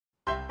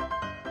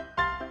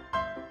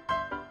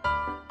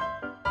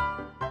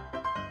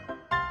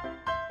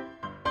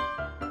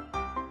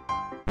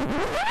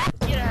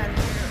Get out of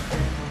here.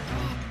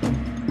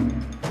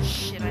 Oh,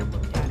 shit, I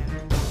looked at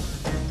him.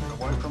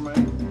 Away from me.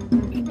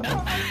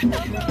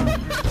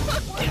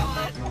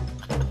 God.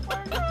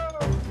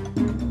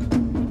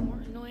 More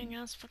annoying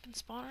ass fucking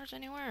spawners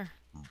anywhere.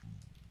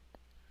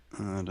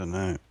 I don't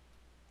know.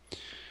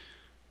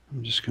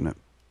 I'm just gonna...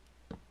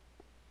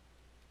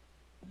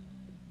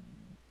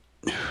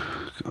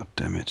 God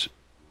damn it.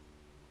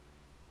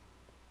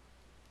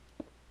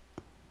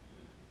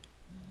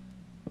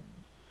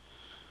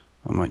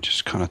 I might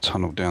just kind of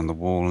tunnel down the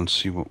wall and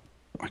see what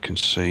I can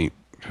see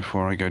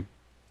before I go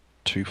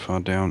too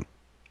far down.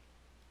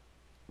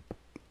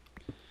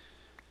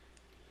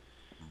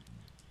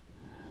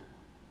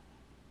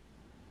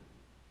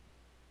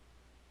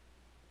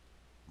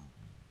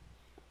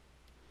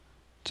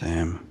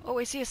 Damn. Oh,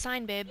 I see a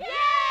sign, babe.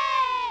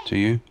 Do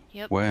you?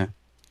 Yep. Where?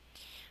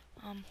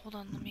 Hold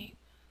on, let me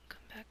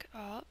come back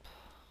up.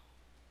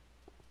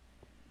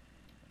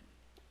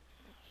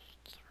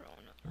 Throw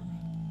another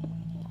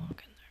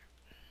block in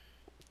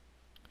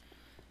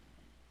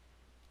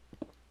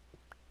there.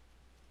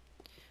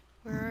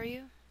 Where are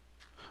you?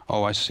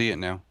 Oh, I see it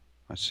now.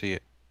 I see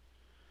it.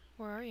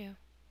 Where are you?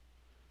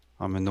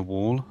 I'm in the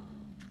wall.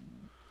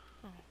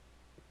 Oh.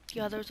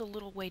 Yeah, there's a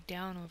little way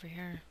down over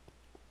here.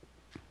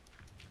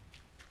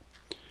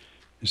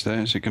 Is there?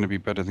 Is it going to be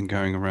better than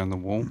going around the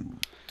wall?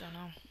 Don't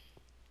know.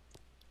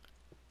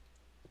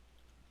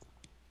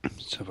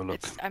 Let's have a look.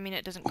 I mean,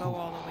 it doesn't go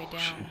all the way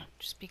down. Shit.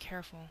 Just be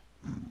careful.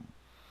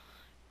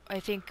 I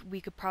think we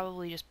could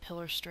probably just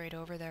pillar straight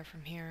over there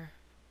from here.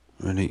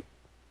 Really?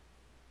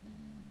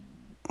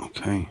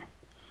 Okay.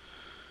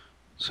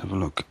 Let's have a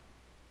look.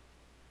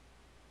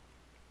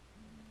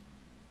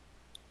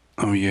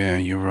 Oh yeah,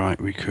 you're right,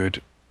 we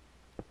could.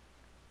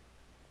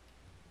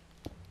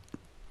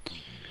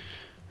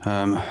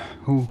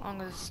 Ooh. As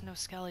long as no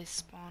skellies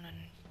spawn and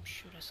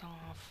shoot us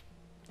off.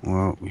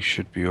 Well, we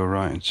should be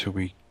alright until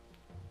we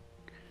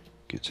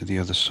get to the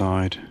other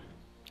side.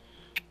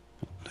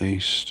 At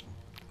least.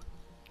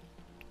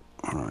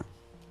 Alright.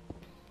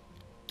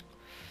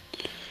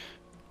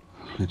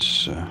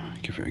 Let's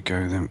give it a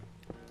go then.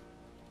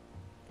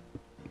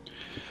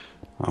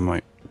 I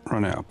might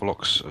run out of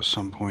blocks at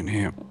some point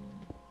here.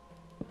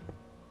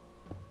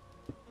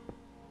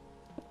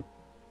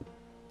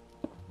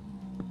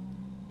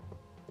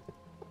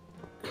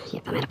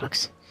 Yep, I'm out of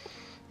blocks.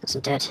 Got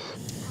some dirt.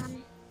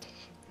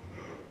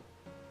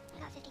 I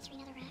got 53,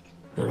 another rack.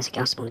 Oh, there's a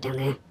gas spawner down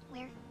there.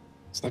 Where?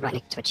 So they're right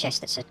next to a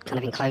chest that's kind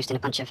of enclosed in a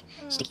bunch of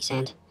sticky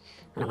sand.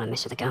 I don't want to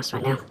mess with the gas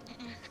right now.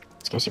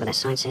 Let's go see what that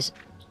sign says.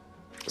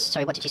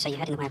 Sorry, what did you say you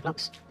had in the way of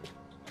blocks?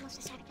 Almost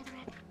a stack, another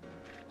rack.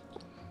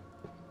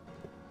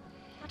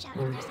 Watch out,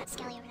 there's that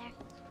skelly over there.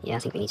 Yeah, I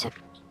think we need to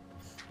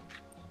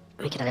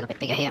make it a little bit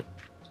bigger here.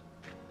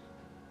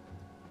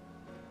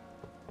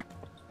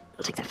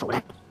 I'll take that forward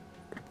out.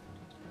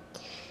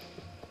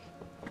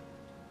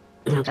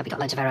 Oh, I'm glad we got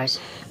loads of arrows.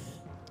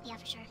 Yeah,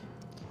 for sure.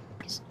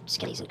 Because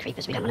skellies and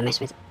creepers we don't want to mess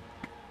with.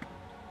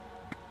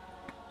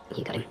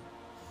 You got him.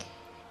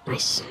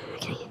 Nice.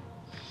 Okay.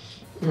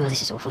 Oh,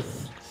 this is awful. I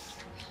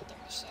hate doing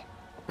this shit.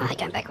 I hate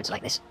going backwards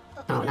like this.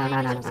 Oh, there's no.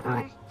 a spawner.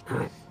 Alright.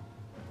 Alright.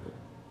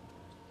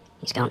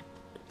 He's gone.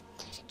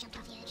 I should jump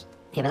off the edge.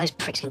 Yeah, but those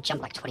pricks can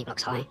jump like 20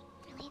 blocks high.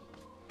 Really?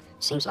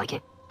 Seems like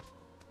it.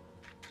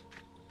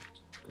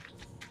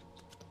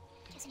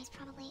 Guessing he's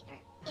probably,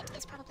 or it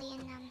is probably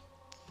in,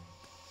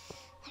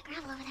 that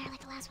gravel over there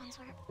like the last ones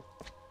were.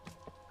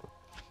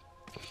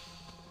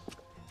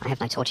 I have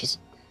no torches.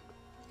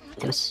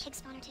 There was a pig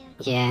spawner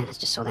too. Yeah, I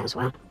just saw that as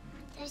well.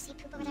 Did I see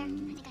poop over there? I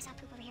think I saw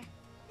poop over here.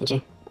 Did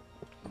you?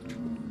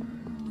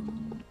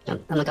 Oh,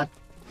 oh my god.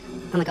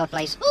 Oh my god,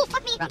 Blaze. Oh,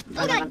 fuck me! Run, Oh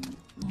run, god! run.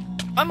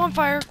 I'm on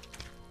fire!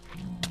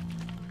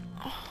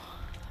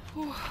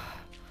 Oh,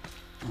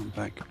 I'm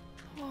back.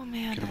 oh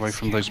man. Get that away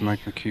from those scared me.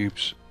 magma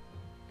cubes.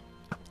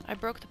 I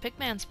broke the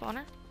pigman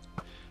spawner.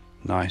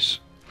 Nice.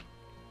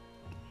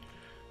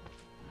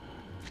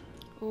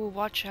 Ooh,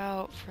 watch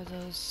out for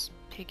those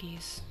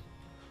piggies.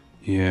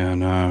 Yeah, I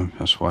know.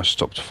 That's why I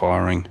stopped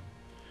firing.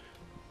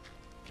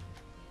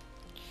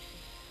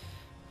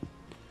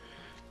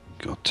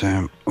 God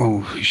damn.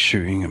 Oh, he's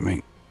shooting at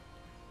me.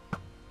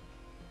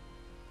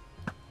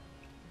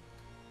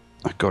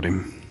 I got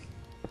him.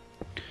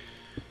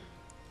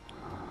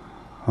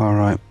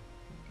 Alright.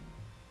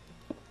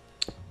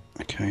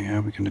 Okay, how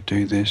are we going to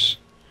do this?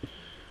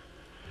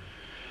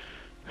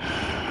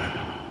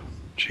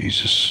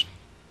 Jesus.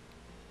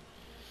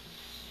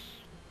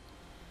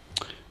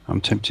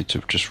 I'm tempted to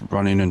just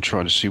run in and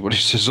try to see what it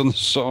says on the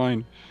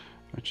sign.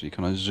 Actually,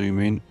 can I zoom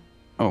in?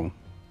 Oh,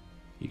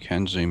 you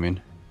can zoom in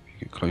if you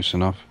get close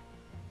enough.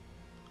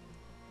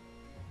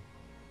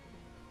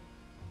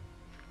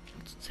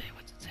 What's it say?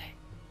 What's it say?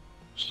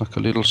 It's like a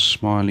little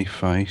smiley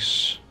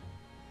face.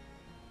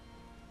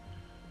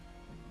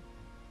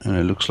 And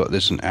it looks like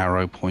there's an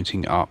arrow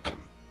pointing up.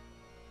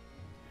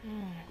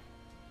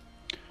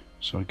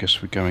 So I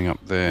guess we're going up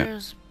there.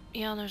 There's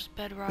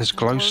bedrock. There's and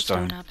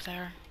glowstone. up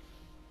there.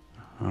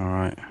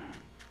 Alright.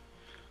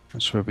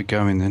 That's where we're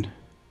going then.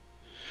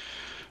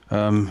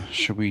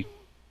 Should we...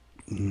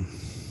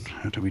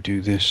 how do we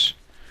do this?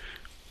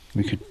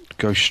 We could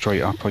go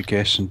straight up, I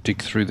guess, and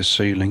dig through the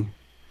ceiling.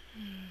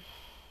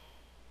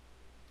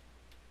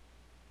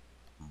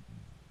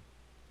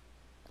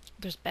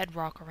 There's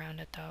bedrock around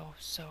it though,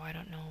 so I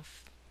don't know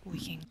if we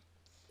can.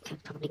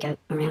 Could probably go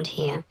around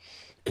here.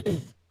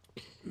 There's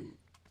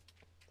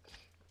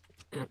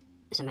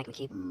a magma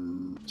cube.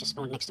 Just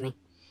spawned next to me.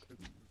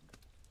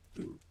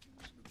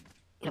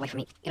 Get away from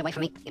me. Get away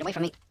from me. Get away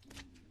from me.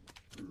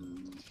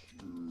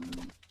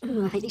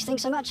 Oh, I hate these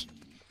things so much.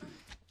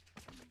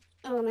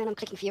 Oh man, I'm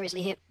clicking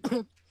furiously here.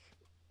 Oh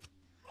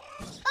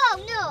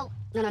no!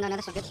 No,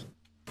 that's not good.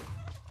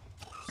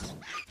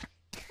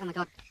 Oh my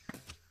god.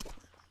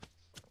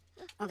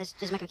 Oh, there's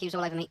magma cubes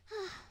all over me.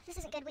 This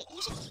isn't good.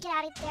 You should get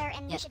out of there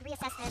and we should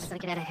reassess this. Gotta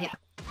get out of here.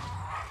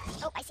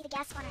 Oh, I see the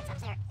gas spawner. It's up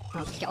there.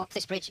 Oh, get off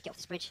this bridge. Get off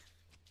this bridge.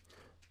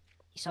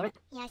 You saw it?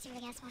 Yeah, I see where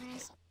the gas spawner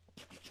is.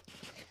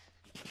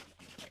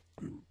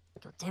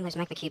 God damn those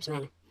magma cubes,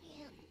 man.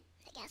 Yeah,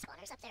 the gas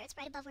spawner's up there. It's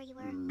right above where you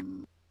were.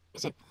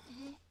 Is it?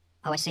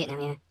 Oh, I see it now,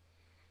 yeah.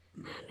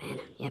 Oh, man,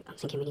 yep, I'm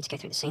thinking we need to go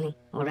through the ceiling.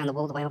 Or around the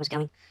wall the way I was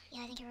going.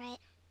 Yeah, I think you're right.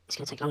 It's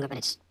gonna take longer, but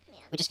it's... Yeah.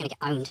 We're just gonna get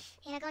owned.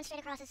 Yeah, going straight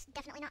across is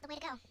definitely not the way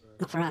to go.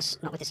 Not for us.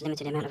 Not with this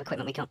limited amount of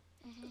equipment we got.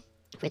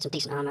 If we had some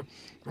decent armor,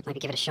 I'd maybe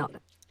give it a shot,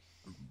 but...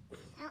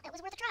 Well, it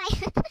was worth a try.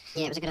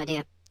 Yeah, it was a good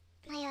idea.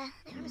 My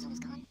armor's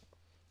almost gone.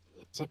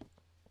 That's it.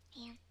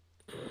 Yeah.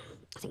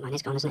 I think mine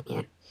is gone, isn't it?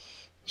 Yeah.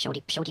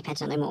 Shorty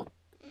pads are no more.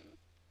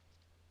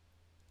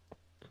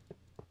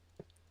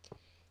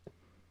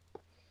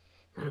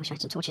 Oh, I wish I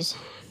had some torches.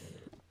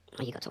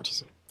 Oh, you got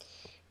torches.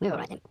 We're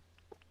alright then.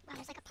 Wow,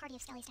 there's like a party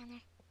of skellies down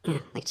there.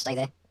 Yeah, they could stay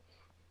there.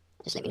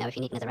 Just let me know if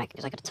you need another rack,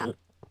 because I got a ton.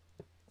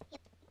 Can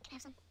I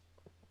have some?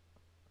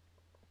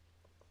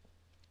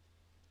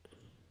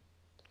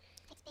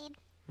 Thanks, babe.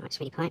 Alright,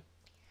 sweetie pie.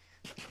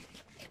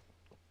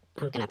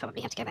 I'm gonna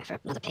probably have to go back for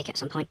another pick at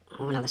some point,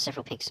 or another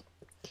several picks.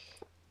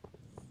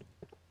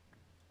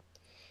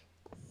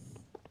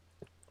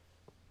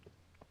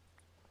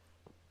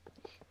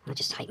 I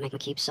just hate magma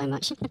cubes so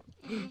much.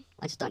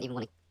 I just don't even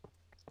want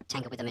to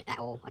tangle with them at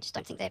all. I just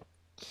don't think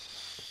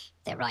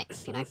they're right,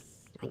 you know? I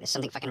think there's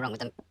something fucking wrong with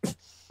them.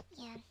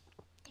 Yeah,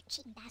 they're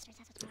cheating bastards,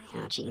 that's what's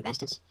wrong. Oh, cheating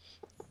bastards.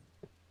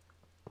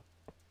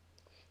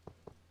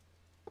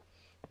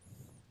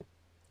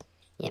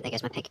 Yeah, there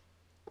goes my pick.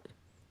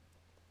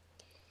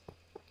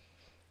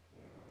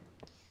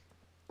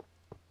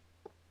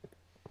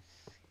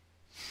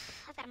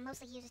 I've got to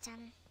mostly use its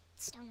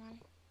stone one.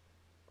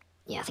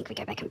 Yeah, I think we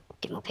go back and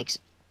get more picks.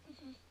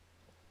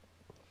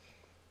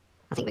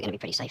 I think we're going to be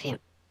pretty safe here.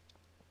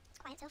 It's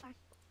quiet so far.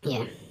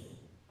 Yeah.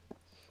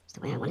 It's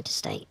the way I want it to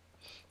stay.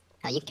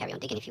 You can carry on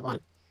digging if you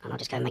want, and I'll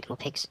just go and make more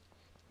picks.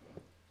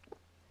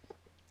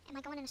 Am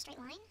I going in a straight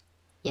line?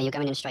 Yeah, you're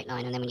going in a straight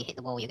line, and then when you hit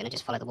the wall, you're going to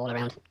just follow the wall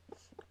around.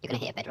 You're going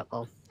to hit a bedrock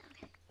wall.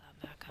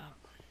 Back up.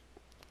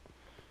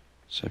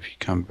 So if you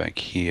come back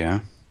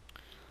here,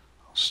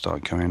 I'll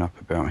start going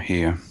up about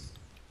here.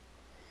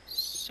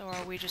 So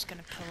are we just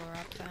gonna pillar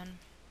up then?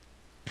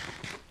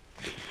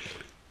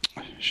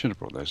 Should have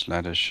brought those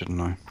ladders, shouldn't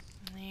I?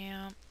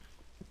 Yeah.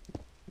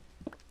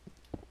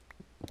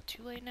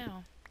 Too late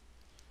now.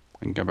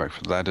 I can go back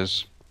for the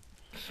ladders.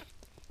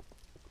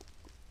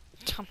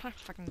 I'm not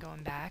fucking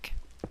going back.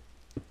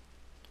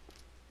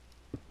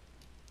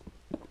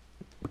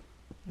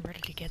 I'm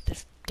ready to get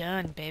this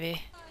done,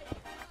 baby.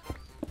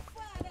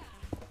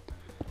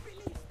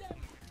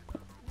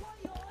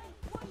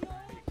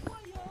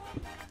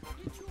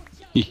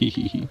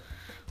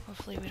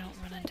 Hopefully we don't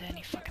run into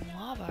any fucking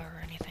lava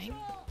or anything.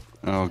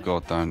 Oh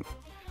god, don't.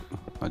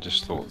 I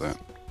just thought that.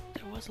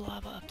 There was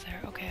lava up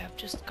there. Okay, I've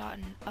just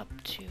gotten up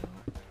to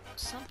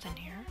something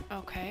here.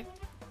 Okay.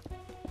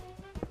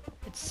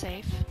 It's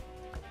safe.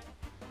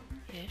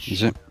 Ish.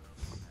 Is it?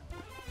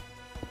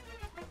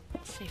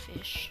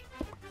 Safe-ish.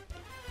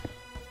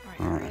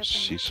 Alright, hurry up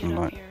see and some get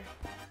up light. here.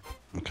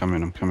 I'm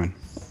coming, I'm coming.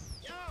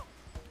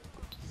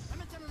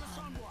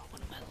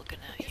 What am I looking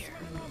at here?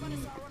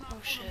 Oh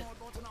shit.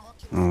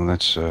 Oh,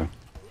 that's a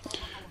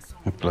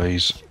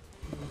blaze.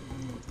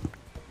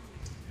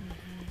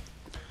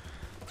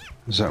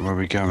 Is that where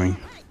we're going?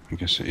 I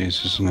guess it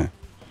is, isn't it?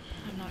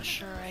 I'm not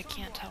sure. I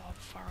can't tell how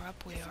far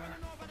up we are.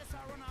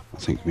 I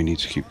think we need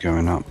to keep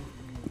going up.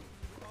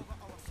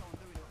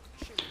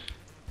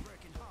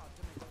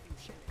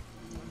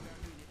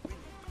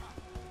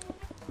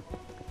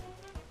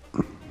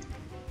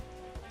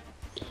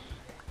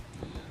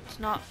 It's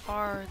not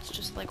far. It's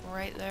just like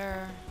right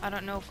there. I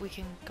don't know if we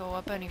can go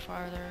up any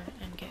farther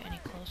and get any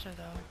closer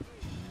though.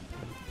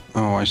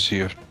 Oh, I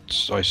see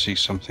I see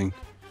something.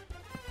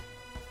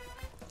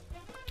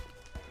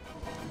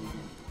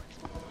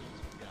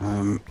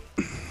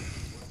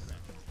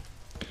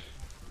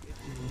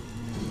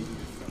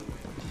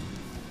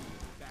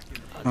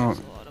 There's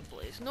a lot of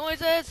blaze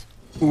noises.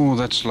 Oh,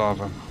 that's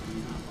lava.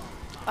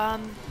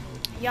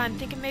 Yeah, I'm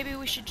thinking maybe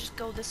we should just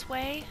go this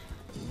way.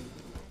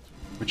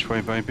 Which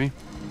way, baby?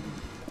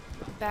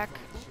 Back.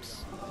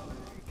 Oops.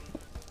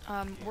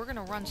 We're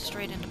gonna run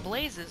straight into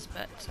blazes,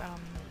 but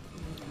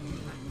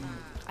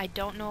I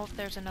don't know if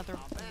there's another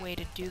way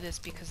to do this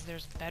because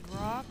there's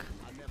bedrock.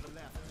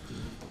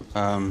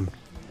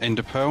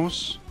 Ender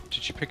pearls?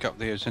 Did you pick up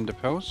those ender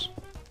pearls?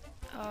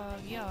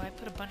 Yeah, I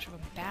put a bunch of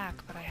them back,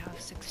 but I have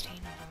 16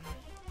 of them.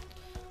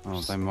 Oh,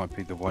 they might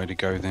be the way to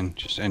go then.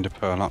 Just ender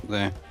pearl up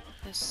there.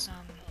 This,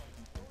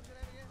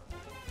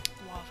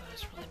 lava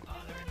is really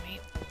bothering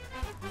me.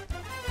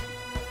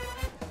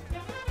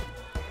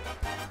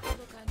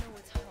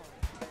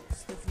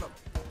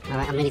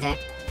 Alright, I'm nearly there.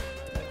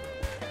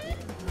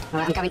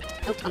 Alright, I'm going.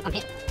 Oh, I'm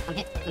hit. I'm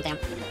hit. I'm down.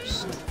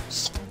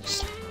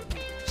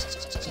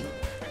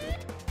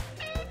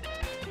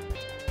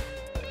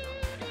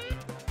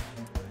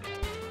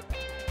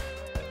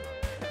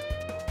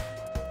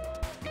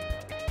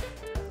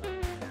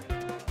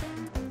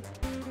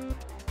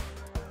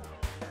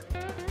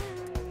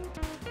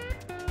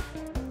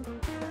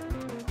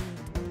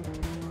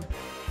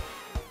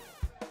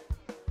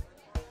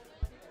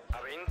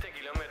 A 20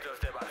 kilómetros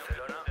de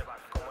Barcelona,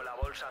 como la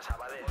bolsa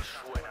Sabadell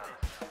suena.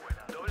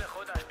 Doble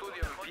J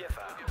Studio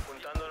empieza,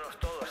 juntándonos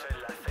todos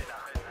en la escena.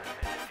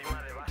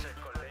 Encima de bases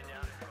con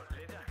leña,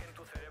 letras que en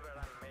tu cerebro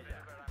harán mella.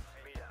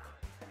 Mira,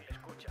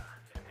 escucha,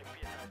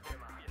 empieza el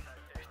tema.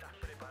 ¿Estás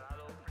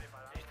preparado?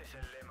 Este es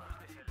el lema.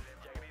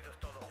 Ya gritos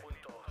todos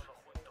juntos.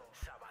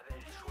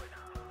 Sabadell suena.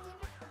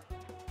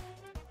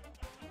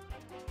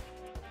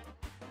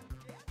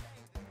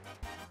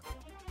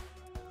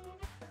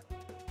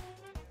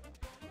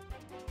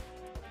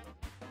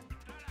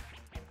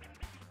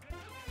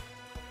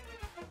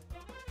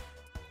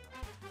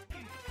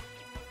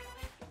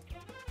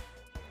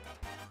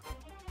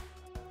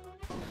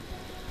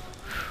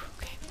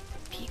 Okay,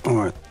 peek.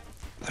 Alright,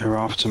 they're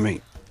after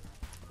me.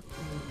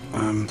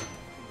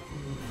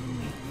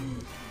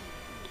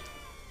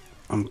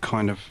 I'm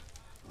kind of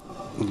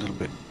a little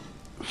bit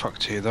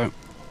fucked here though.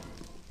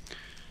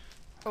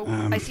 Oh,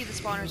 I see the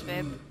spawners,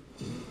 babe.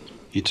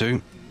 You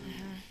do?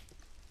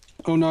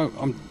 Oh no,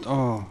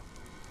 oh.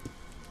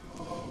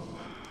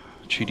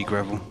 Cheaty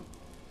gravel.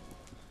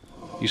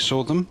 You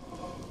saw them?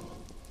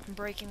 I'm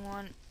breaking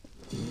one.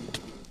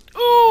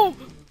 Ooh!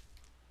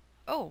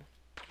 Oh.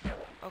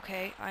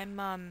 Okay,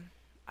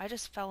 I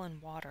just fell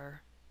in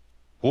water.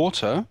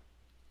 Water?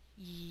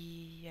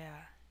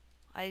 Yeah.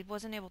 I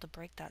wasn't able to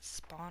break that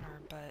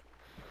spawner, but...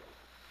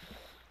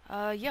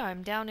 yeah,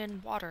 I'm down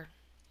in water.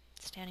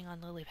 Standing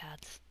on lily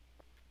pads.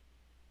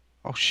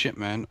 Oh shit,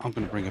 man, I'm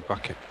gonna bring a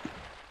bucket.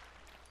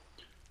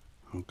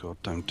 Oh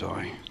god, don't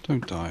die.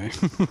 Don't die.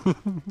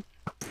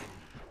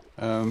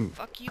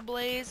 Fuck you,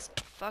 Blaze.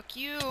 Fuck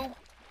you!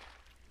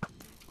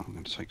 I'm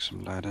gonna take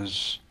some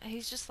ladders.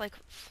 He's just, like,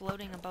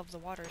 floating above the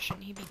water.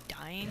 Shouldn't he be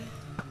dying?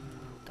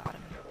 Got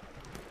him.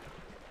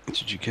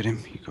 Did you get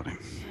him? You got him.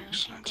 Yeah,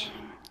 Excellent.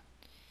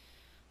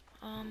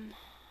 got him.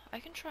 I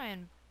can try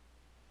and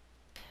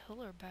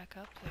pillar back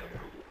up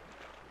there.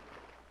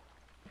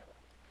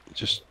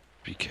 Just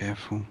be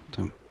careful.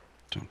 Don't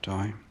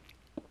die.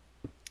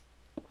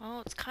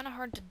 Well, it's kind of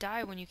hard to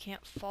die when you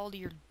can't fall to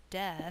your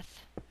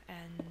death,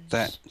 and...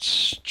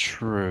 That's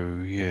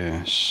true,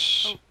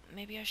 yes. Oh,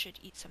 maybe I should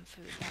eat some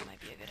food. That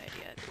might be a good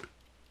idea.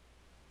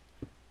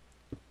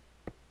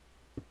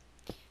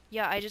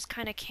 Yeah, I just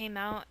kind of came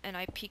out, and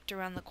I peeked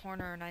around the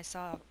corner, and I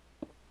saw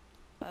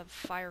a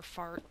fire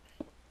fart.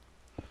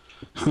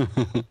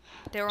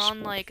 They were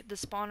on, like, the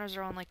spawners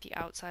are on, like, the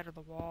outside of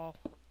the wall.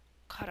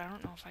 God, I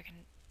don't know if I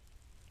can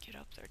get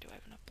up there. Do I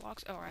have enough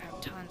blocks? Oh, I have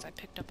tons. I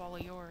picked up all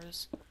of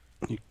yours.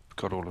 You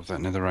got all of that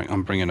netherite.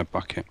 I'm bringing a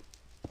bucket.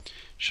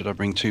 Should I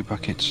bring 2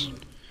 buckets?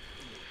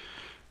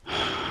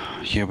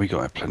 Yeah, we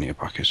got plenty of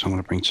buckets. I'm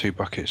going to bring 2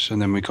 buckets,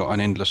 and then we got an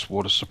endless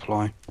water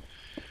supply.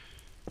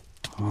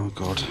 Oh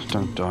god,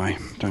 don't die.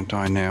 Don't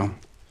die now.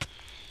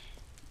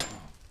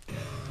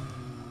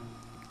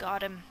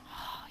 Got him.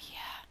 Oh,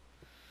 yeah.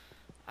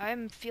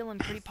 I'm feeling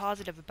pretty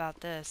positive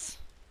about this.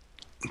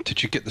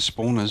 Did you get the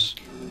spawners?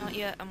 Not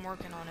yet. I'm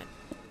working on it.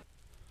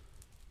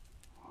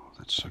 Oh,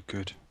 that's so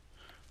good.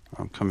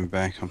 I'm coming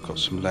back. I've got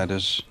some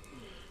ladders.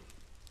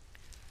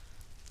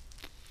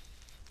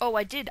 Oh,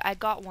 I did. I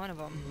got one of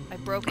them. I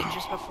broke it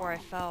just before I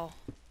fell.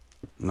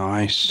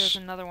 Nice. There's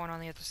another one on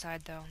the other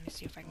side, though. Let me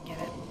see if I can get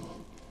it.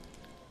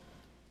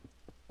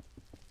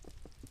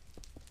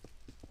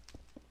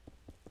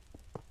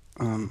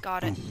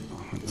 Got it. Oh,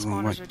 I went The the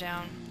wrong way. spawners are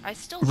down. I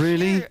still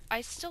Really?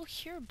 I still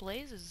hear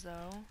blazes,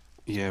 though.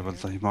 Yeah,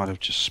 but they might have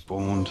just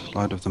spawned. A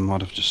load of them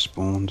might have just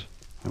spawned.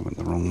 I went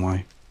the wrong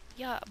way.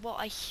 Yeah, well,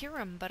 I hear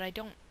them, but I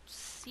don't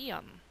see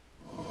them.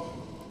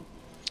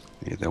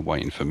 Yeah, they're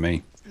waiting for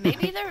me.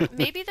 Maybe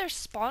they're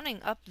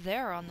spawning up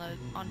there on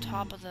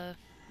top of the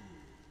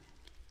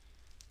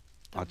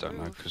I don't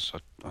know, roof. because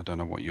I don't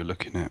know what you're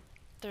looking at.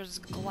 There's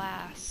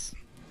glass.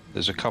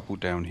 There's a couple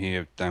down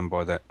here, down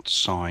by that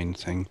sign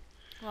thing.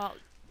 Well,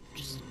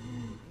 just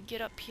get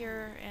up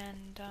here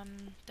and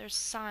there's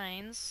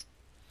signs.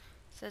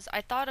 It says,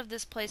 I thought of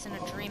this place in a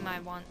dream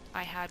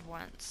I had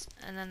once.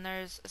 And then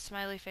there's a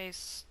smiley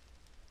face.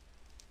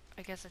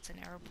 I guess it's an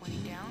arrow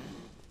pointing down.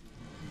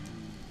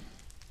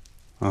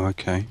 Oh,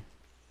 okay.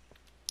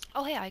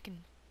 Oh, hey, I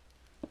can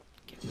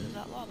get rid of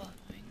that lava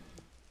thing.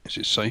 Is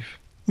it safe?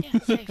 Yeah,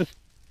 it's safe.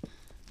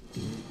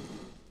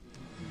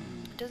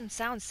 It doesn't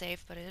sound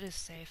safe, but it is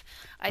safe.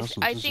 Doesn't,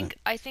 does it?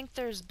 I think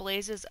there's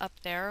blazes up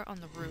there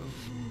on the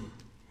roof.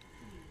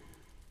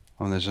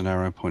 Oh, there's an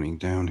arrow pointing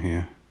down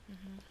here.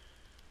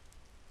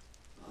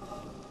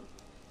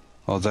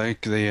 Oh,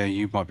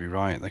 you might be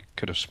right. They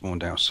could have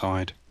spawned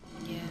outside.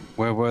 Yeah.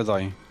 Where were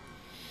they?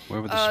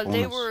 Where were the spawners?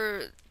 They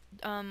were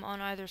on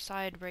either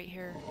side right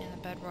here in the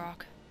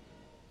bedrock.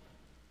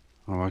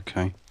 Oh,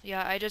 okay.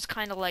 Yeah, I just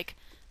kind of like,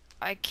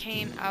 I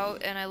came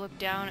out and I looked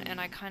down and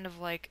I kind of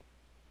like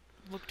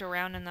looked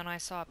around and then I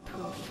saw a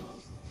poof.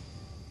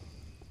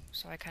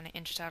 So I kind of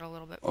inched out a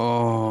little bit.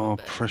 Oh,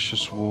 bit.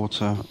 precious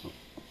water.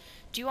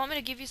 Do you want me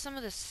to give you some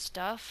of this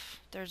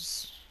stuff?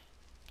 There's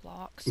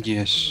blocks.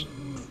 Yes.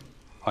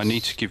 I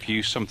need to give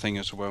you something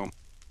as well.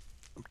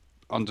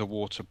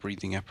 Underwater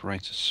breathing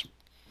apparatus.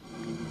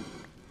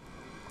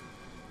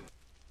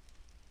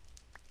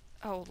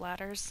 Oh,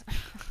 ladders.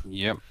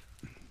 Yep.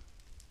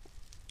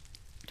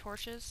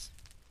 Torches.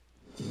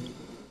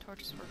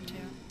 Torches work too.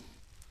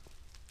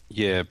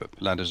 Yeah,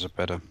 but ladders are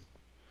better.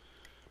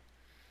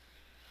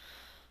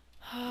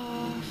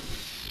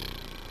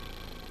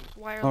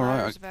 Why are Alright,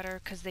 ladders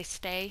better? Because they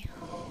stay.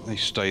 They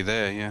stay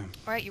there, yeah.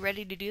 Alright, you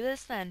ready to do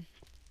this then?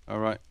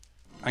 Alright.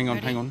 Hang on,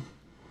 Ready? hang on.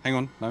 Hang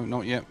on. No,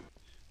 not yet.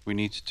 We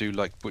need to do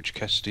like Butch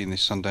Cassidy and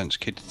this Sundance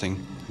Kid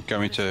thing. Go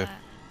What is into that?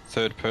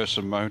 third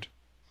person mode.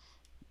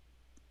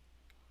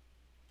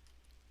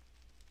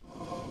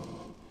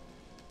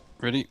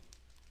 Ready?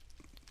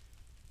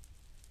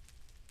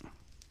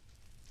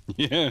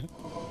 Yeah.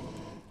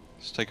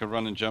 Let's take a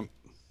run and jump.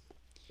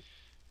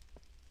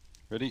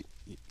 Ready?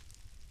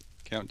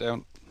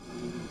 Countdown.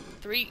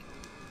 3,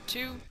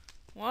 2,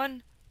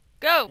 1,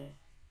 go!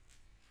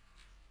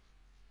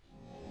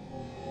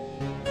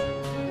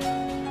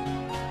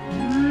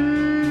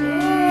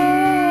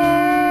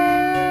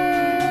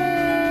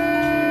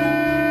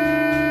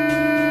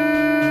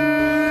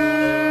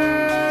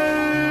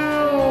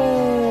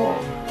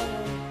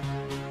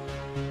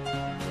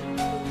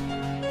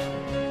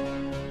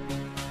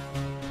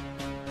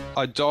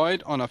 I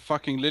died on a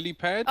fucking lily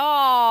pad.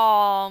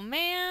 Oh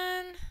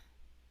man.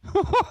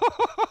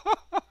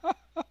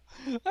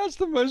 That's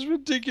the most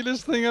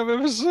ridiculous thing I've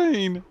ever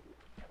seen.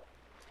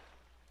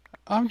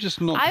 I'm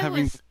just not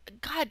having...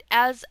 God,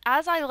 as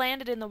I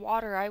landed in the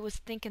water, I was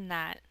thinking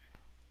that.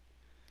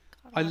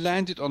 God, I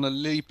landed on a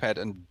lily pad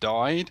and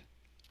died.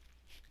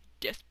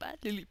 Death by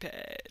lily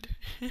pad.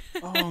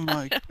 Oh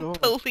my I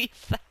don't god.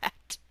 believe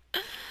that.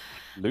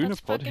 Lunapod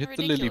fucking hit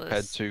the lily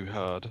pad ridiculous. too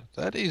hard.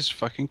 That is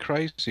fucking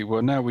crazy.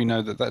 Well, now we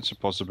know that that's a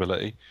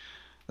possibility.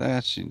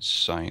 That's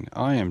insane.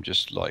 I'm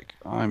just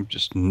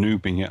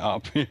noobing it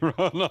up here,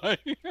 aren't I?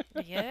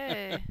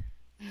 Yeah.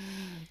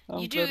 I'm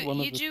You glad one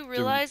of do us doing-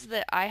 realize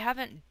that I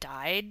haven't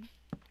died?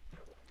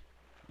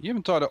 You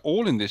haven't died at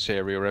all in this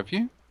area, have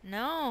you?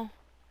 No.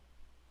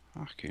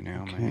 Fucking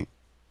hell, mate.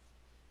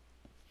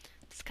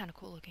 It's kind of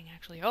cool looking,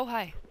 actually. Oh,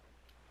 hi.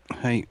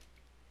 Hey.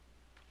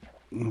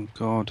 Oh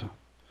god.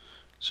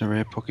 Is there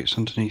air pockets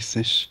underneath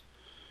this?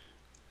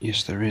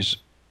 Yes, there is.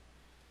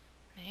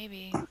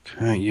 Maybe.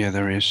 Okay, yeah,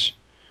 there is.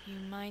 You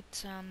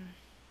might,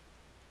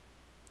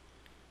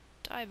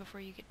 die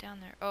before you get down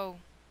there. Oh,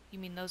 you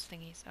mean those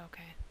thingies.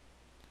 Okay.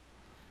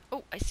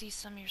 Oh, I see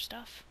some of your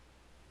stuff.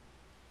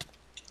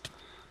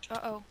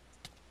 Uh-oh.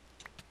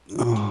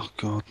 Oh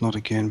god, not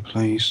again,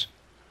 please.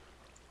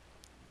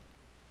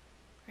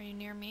 Are you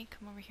near me?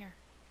 Come over here.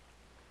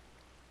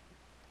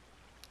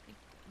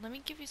 Let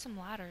me give you some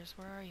ladders.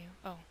 Where are you?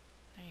 Oh,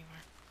 there you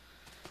are.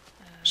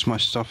 It's my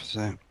stuff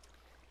there.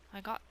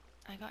 I got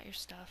your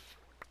stuff.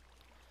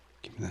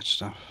 Give me that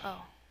stuff.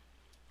 Oh.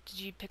 Did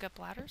you pick up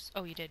ladders?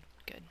 Oh, you did.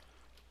 Good.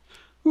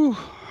 Whew.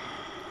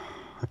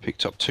 I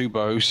picked up 2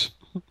 bows,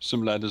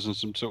 some ladders and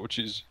some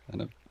torches,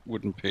 and a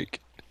wooden pick.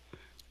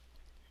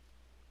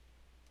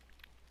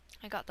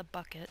 I got the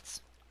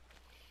buckets.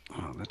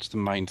 Oh, that's the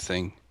main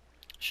thing.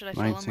 Should I Main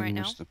fill them thing right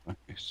now? was the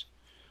buckets.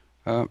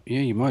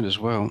 Yeah, you might as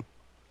well.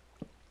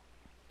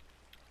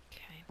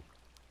 Okay.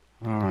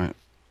 Alright.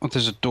 Oh,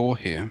 there's a door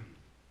here.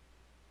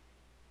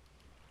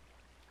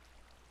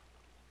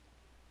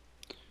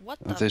 What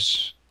the?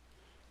 There's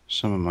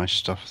some of my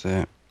stuff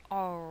there.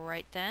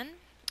 Alright then.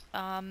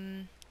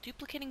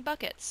 Duplicating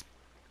buckets.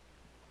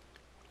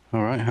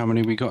 Alright, how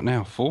many we got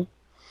now? 4?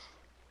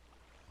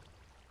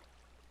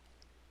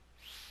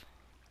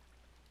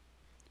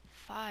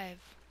 5.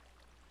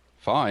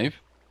 5?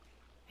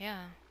 Yeah.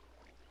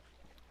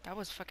 That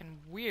was fucking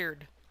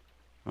weird.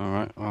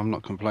 Alright, well, I'm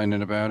not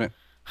complaining about it.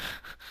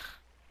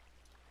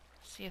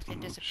 See if they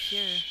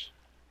disappear.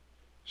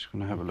 Just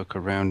gonna have a look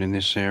around in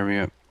this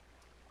area.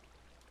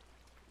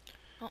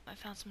 Oh, I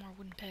found some more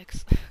wooden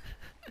picks.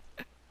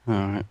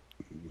 Alright.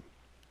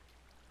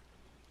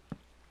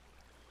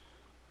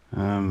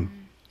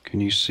 Can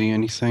you see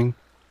anything?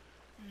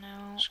 No.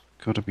 There's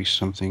gotta be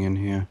something in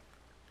here.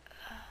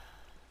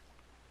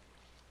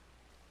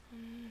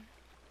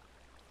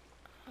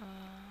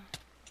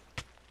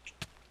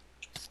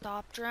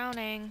 Stop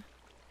drowning.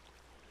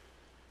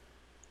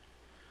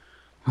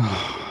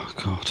 Oh,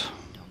 God.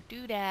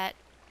 do that.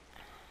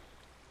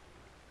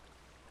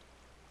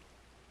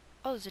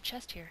 Oh, there's a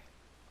chest here.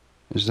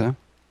 Is there?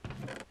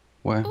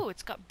 Where? Ooh,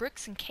 it's got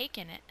bricks and cake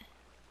in it.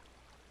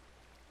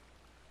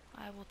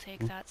 I will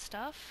take that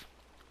stuff.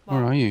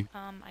 Where are you?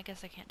 I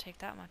guess I can't take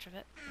that much of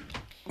it.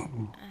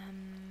 Oh,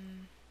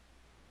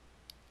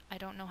 I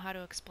don't know how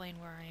to explain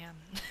where I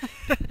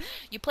am.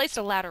 You placed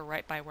a ladder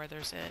right by where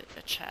there's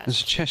a chest.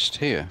 there's a chest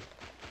here.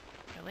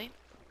 Really?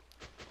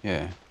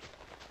 Yeah.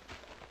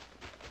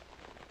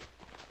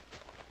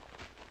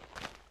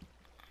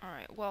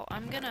 Alright, well,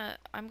 I'm gonna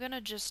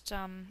just,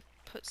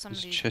 put some There's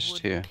of a these chest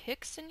wood here.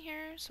 picks in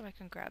here so I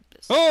can grab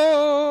this.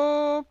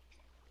 Oh!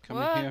 Come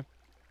What? in here.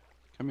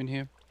 Come in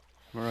here.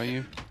 Where are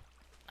you?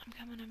 I'm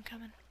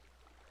coming.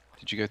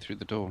 Did you go through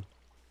the door?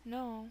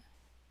 No.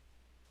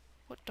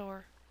 What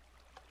door?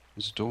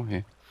 There's a door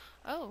here.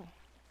 Oh.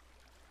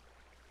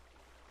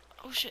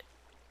 Oh shit.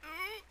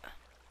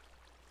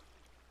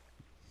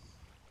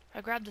 I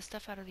grabbed the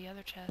stuff out of the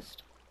other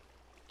chest.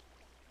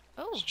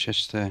 Oh. There's a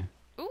chest there.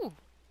 Ooh.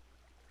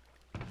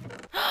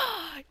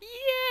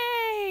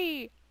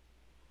 Yay!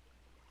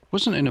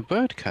 Wasn't in a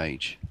bird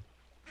cage.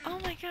 Oh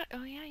my god.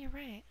 Oh yeah, you're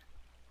right.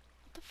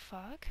 What the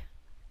fuck?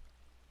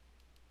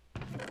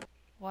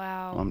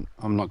 Wow.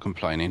 I'm not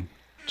complaining.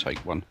 Take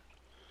one.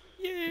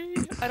 Yay!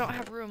 I don't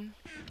have room.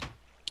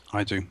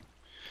 I do.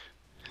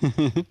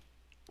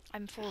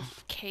 I'm full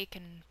of cake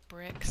and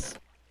bricks,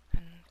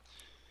 and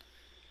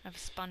I have a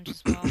sponge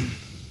as well.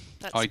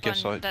 That I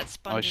guess that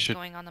sponge is should-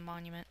 going on the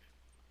monument.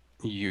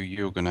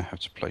 You're gonna have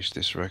to place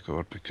this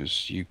record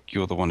because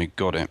you're the one who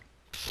got it.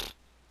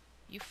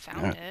 You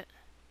found it.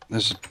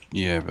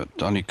 Yeah, but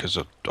only because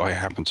I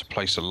happened to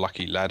place a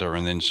lucky ladder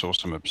and then saw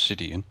some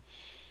obsidian.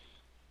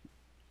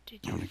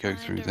 Did You you wanna go find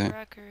through a that?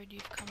 record?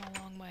 You've come a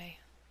long way.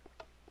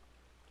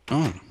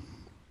 Oh.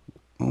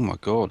 Oh my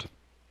god.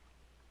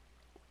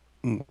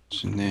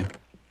 What's in there?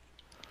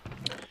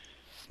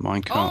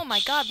 Minecart. Oh my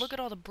god, look at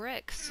all the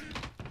bricks.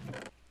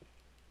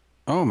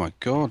 Oh my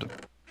god.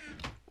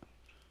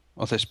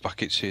 Oh, there's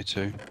buckets here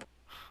too.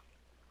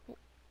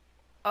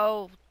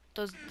 Oh,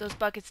 those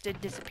buckets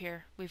did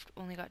disappear. We've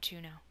only got 2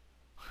 now.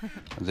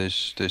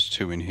 There's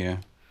 2 in here.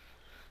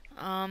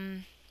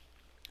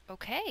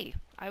 Okay.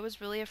 I was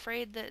really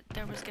afraid that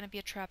there was gonna be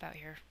a trap out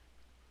here.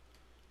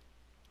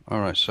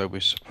 Alright, so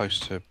we're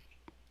supposed to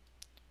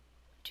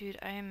Dude,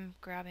 I am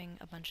grabbing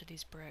a bunch of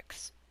these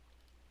bricks.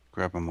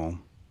 grab them all.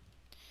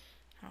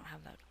 I don't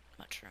have that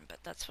much room, but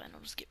that's fine. I'll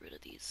just get rid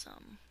of these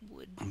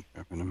wood I'm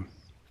grabbing them.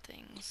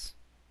 things.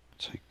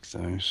 Take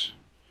those.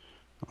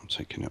 I'm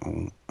taking it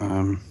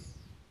all.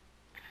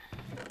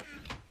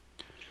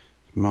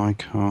 My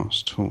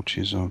carts,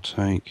 torches I'll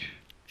take.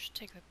 Should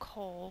take the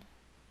coal.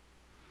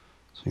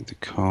 Take the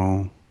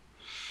coal.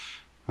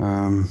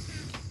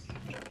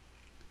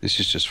 This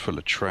is just full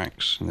of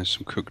tracks, and there's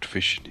some cooked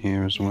fish in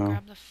here as Yeah, well.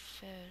 grab the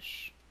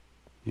fish.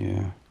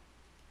 Yeah.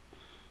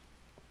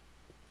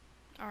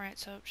 Alright,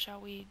 so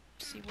shall we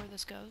see where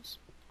this goes?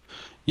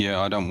 Yeah,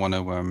 I don't want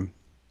to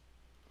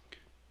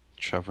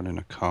travel in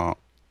a cart,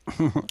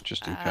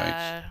 just in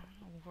case.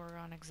 We're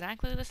on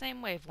exactly the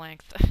same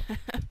wavelength.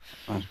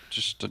 I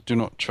do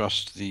not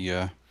trust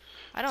the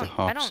I don't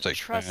half-stick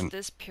trust van.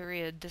 this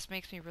period. This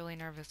makes me really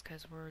nervous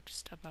because we're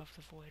just above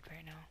the void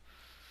right now.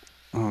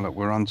 Oh look,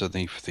 we're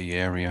underneath the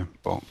area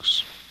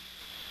box.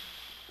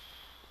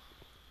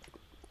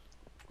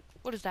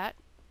 What is that?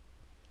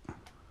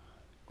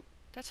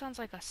 That sounds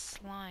like a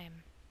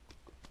slime.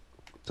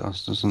 It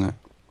does, doesn't it?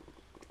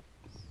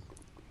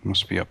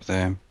 Must be up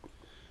there.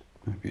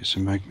 Maybe it's a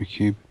magma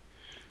cube.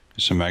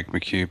 It's a magma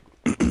cube.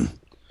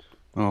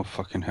 Oh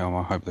fucking hell,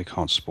 I hope they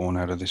can't spawn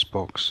out of this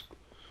box.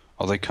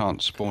 Oh, they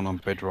can't spawn on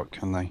bedrock,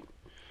 can they?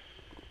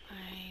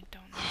 I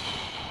don't know.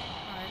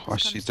 Alright, I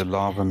this see comes the to an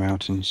lava end.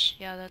 mountains.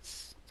 Yeah,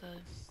 that's the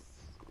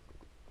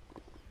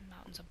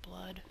mountains of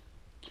blood.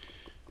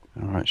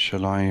 Alright,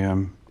 shall I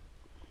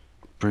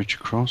bridge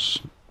across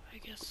I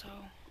guess so.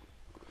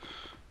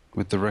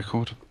 with the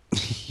record?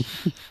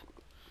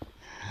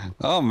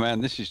 Oh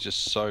man, this is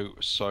just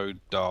so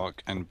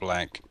dark and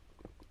black.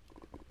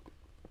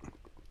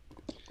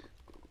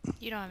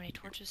 You don't have any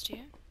torches, do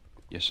you?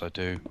 Yes, I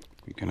do.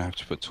 You're gonna have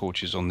to put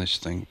torches on this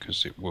thing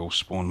because it will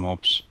spawn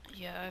mobs.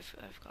 Yeah,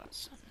 I've got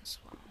some as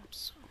well.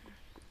 So.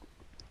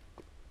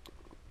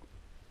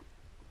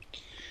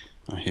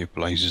 I hear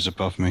blazes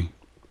above me.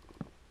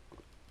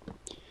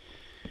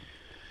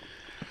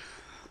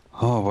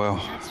 Oh well,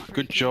 That's good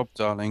freaky. job,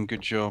 darling.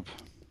 Good job.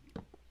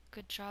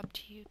 Good job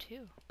to you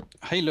too.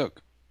 Hey,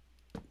 look.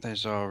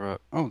 There's our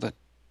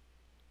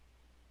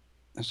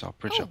there's our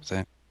bridge Oh. up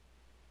there.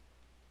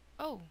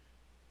 Oh,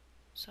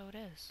 so it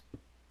is.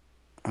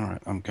 All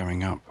right, I'm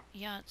going up.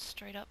 Yeah, it's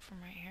straight up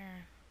from right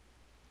here.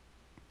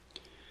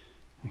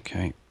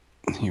 Okay,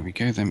 here we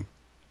go then.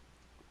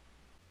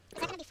 Is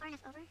that gonna be far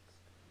enough over? Or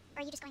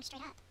are you just going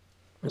straight up?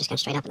 I'm just going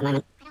straight up at the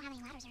moment. I don't have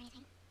any ladders or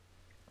anything.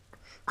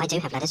 I do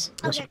have ladders.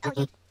 Oh, you're,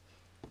 oh,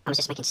 I was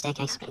just making a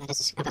staircase. But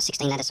ladders. I've got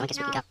 16 ladders, so I guess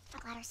we no, can go.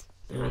 fuck ladders.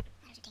 Alright.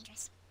 Ladders are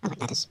dangerous. I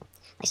like ladders.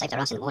 They save their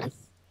ass in the water.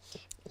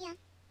 Yeah.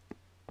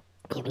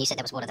 Yeah, when you said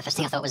there was water, the first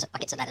thing I thought was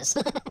buckets of ladders.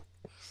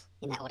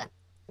 In that order.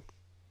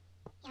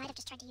 Yeah, I'd have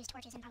just tried to use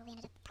torches and probably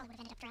would have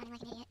ended up drowning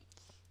like an idiot.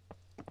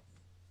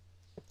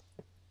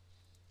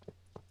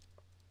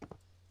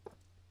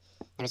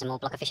 There is a more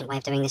block efficient way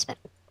of doing this, but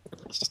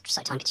it's just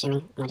so time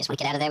consuming, and I just want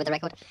to get out of there with the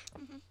record.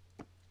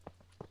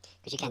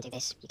 Because you can do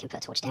this, you can put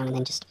a torch down and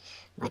then just,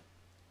 like,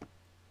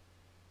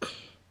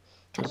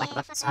 kind of whack it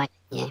up the side.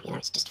 Yeah, you know,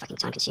 it's just fucking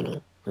time consuming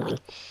and annoying.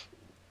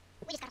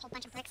 We just got a whole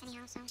bunch of bricks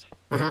anyhow, so...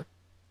 Uh-huh.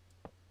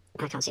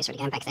 I can't see us really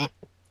going back there.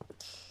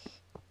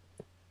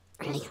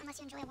 Really. Unless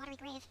you enjoy a watery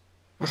grave.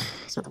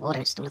 It's not the water,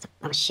 it's all of the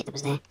other shit that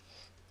was there.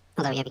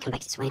 Although, yeah, we come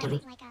back this way, don't we?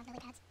 Like, lily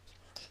pads.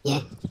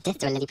 Yeah, death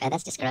to a lily pad,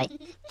 that's just great.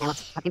 Now,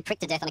 I've been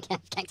pricked to death on a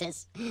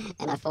cactus,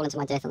 and I've fallen to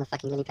my death on the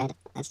fucking lily pad.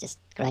 That's just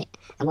great.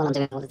 And while I'm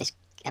doing all of this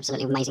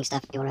absolutely amazing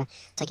stuff, you're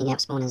taking out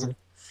spawners and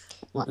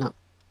whatnot.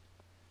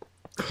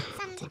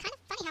 Kind of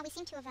funny how we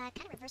seem to have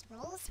kind of reversed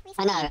roles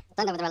recently. I know, I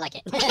don't know whether I like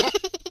it.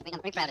 I mean,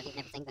 I'm very proud of you and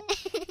everything, but...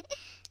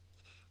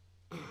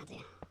 Oh,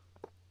 dear.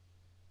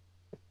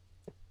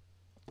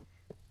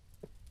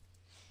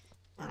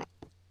 Alright.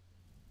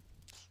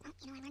 Well,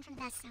 you know, I learned from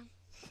the best, so...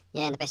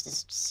 Yeah, and the best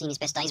has seen his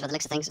best days by the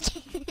looks of things.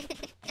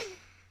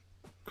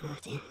 Oh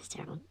dear, it's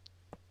terrible.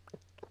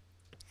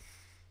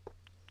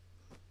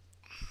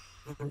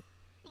 It's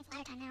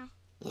ladder time now.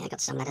 Yeah, I got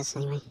some ladders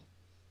anyway.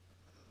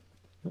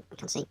 Oh, I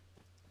can't see.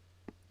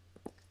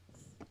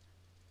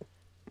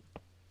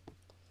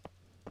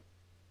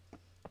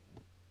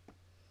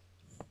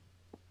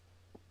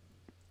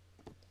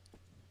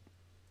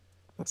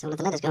 That's all of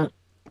the ladders gone.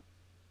 We're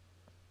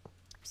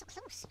so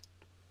close.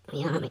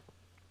 We are, aren't we?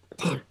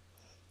 Damn.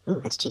 Ooh,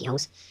 that's cheaty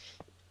holes.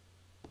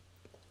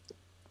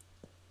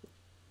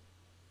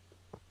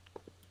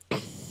 Your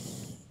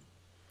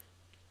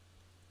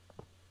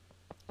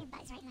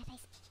butt is right in my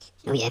face.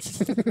 Oh yeah.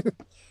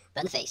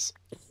 Burn the face.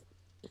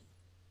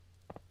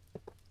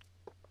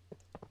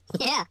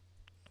 Yeah!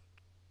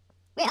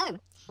 We're home!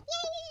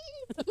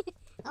 Yay!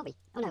 Are we?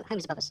 Oh no, home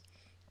is above us.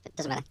 But it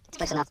doesn't matter. It's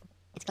close enough.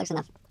 It's close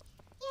enough.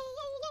 Yay,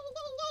 yay, yay,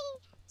 yay, yay!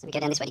 So we go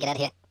down this way to get out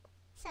of here.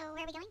 So,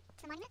 where are we going?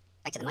 To the monument?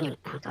 Back to the monument.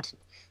 Oh god.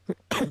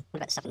 What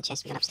about the stuff in the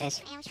chest we got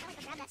upstairs? Yeah, we should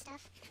probably go grab that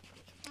stuff.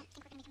 I don't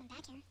think we're gonna be coming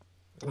back here.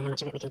 Don't know how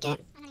much of it we can get.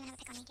 I don't even have a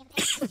pick on me. Do you have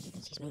a pick?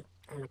 Excuse me.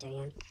 I do,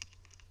 yeah.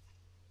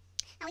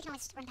 Oh, we can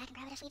always run back and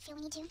grab it if we feel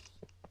we need to.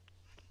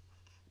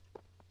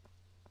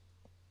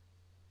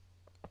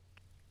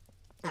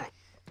 Alright.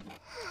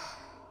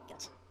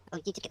 Good. Oh,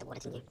 you did get the water,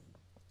 didn't you?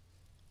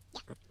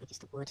 Yeah. I guess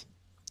the wood,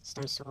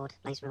 stone sword,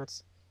 blaze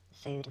rods, the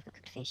food, I've got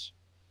cooked fish,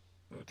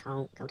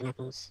 coal, golden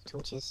apples,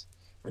 torches.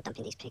 I'm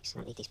dumping these pigs, I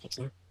don't need these pigs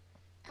now.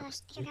 Oh,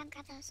 here,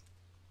 grab those.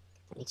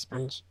 Don't need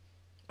sponge,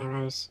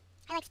 arrows.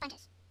 I like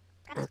sponges.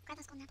 Grab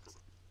those golden apples.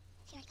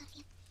 If you already got a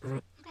few.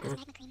 Alright. I'll grab this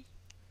magma cream.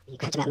 You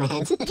grabbed them out of my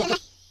hand. Did I?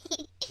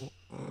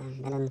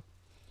 Melon.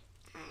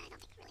 I don't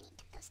think we really need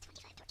those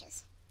 25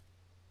 torches.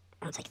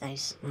 I'll take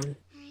those. Alright.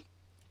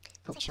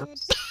 Pork Take food.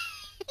 chops.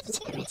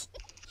 Damn it.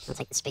 I'll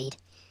take the speed.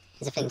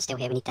 There's a flint still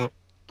here, we need that.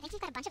 I think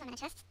we've got a bunch of them in a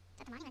chest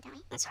at the monument, don't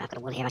we? That's right, I've got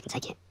a wall here, I can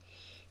take it.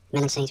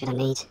 Melon seeds we don't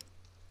need.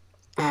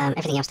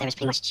 Everything else there is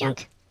pretty much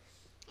junk.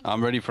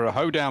 I'm ready for a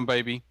hoedown,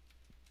 baby.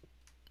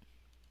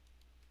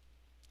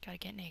 Gotta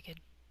get naked.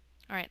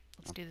 Alright,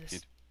 let's do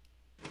this.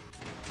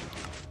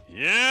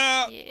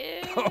 Yeah!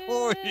 Yeah!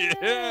 Oh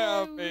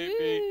yeah,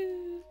 baby!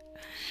 Woo.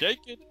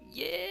 Shake it!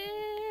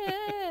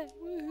 Yeah!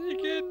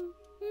 Shake it!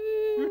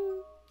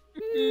 Woo.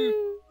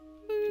 Woo.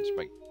 Just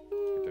make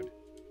it.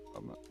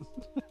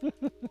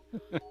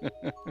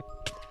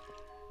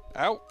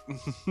 Ow!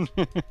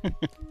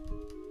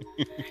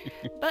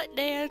 Butt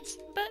dance!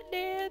 Butt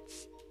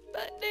dance!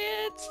 Butt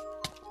dance!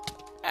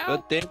 Ow!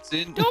 But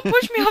dancing. Don't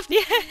push me off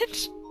the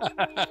edge!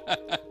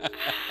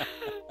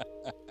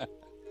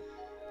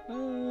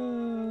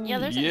 Yeah,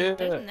 there's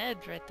an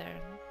edge right there.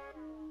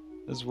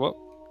 There's what?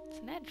 It's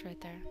an edge right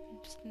there.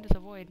 Just into the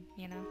void,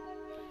 you know.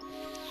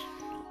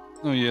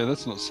 Oh yeah,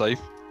 that's not safe.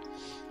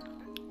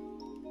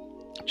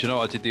 Do you know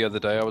what I did the other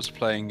day? I was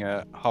playing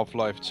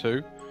Half-Life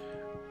 2,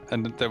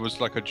 and there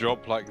was like a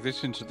drop like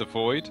this into the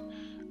void,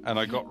 and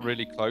I got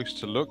really close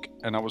to look,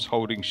 and I was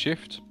holding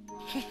shift.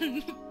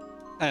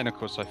 And of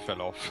course I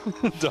fell off.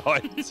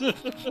 Died.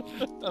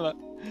 I'm like,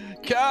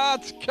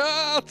 cut!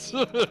 Cut!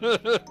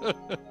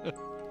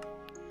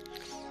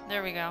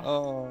 There we go.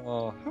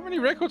 Oh, how many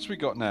records we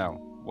got now?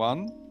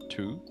 1,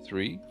 2,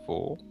 3,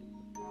 4,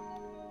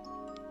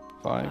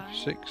 5,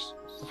 6.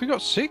 Have we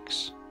got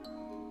 6?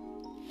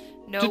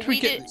 No, did we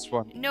get this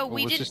one? No, Or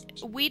we was didn't.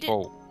 this We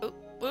full?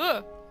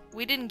 didn't.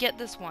 We didn't get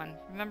this one.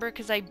 Remember,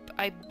 because I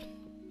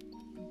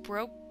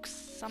broke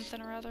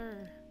something or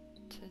other.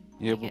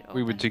 Yeah, get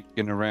we were open.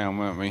 digging around,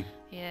 weren't we?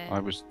 Yeah.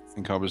 I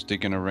think I was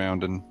digging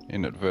around and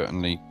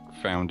inadvertently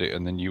found it,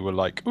 and then you were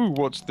like, "Ooh,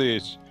 what's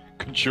this?"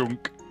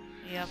 Ka-chunk.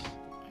 Yep.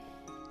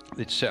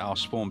 Let's set our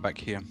spawn back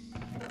here.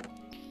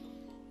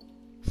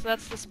 So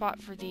that's the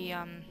spot for the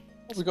Oh,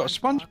 we got a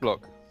sponge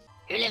block.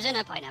 Who lives in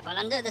a pineapple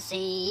under the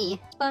sea?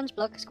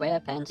 Spongeblock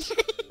SquarePants.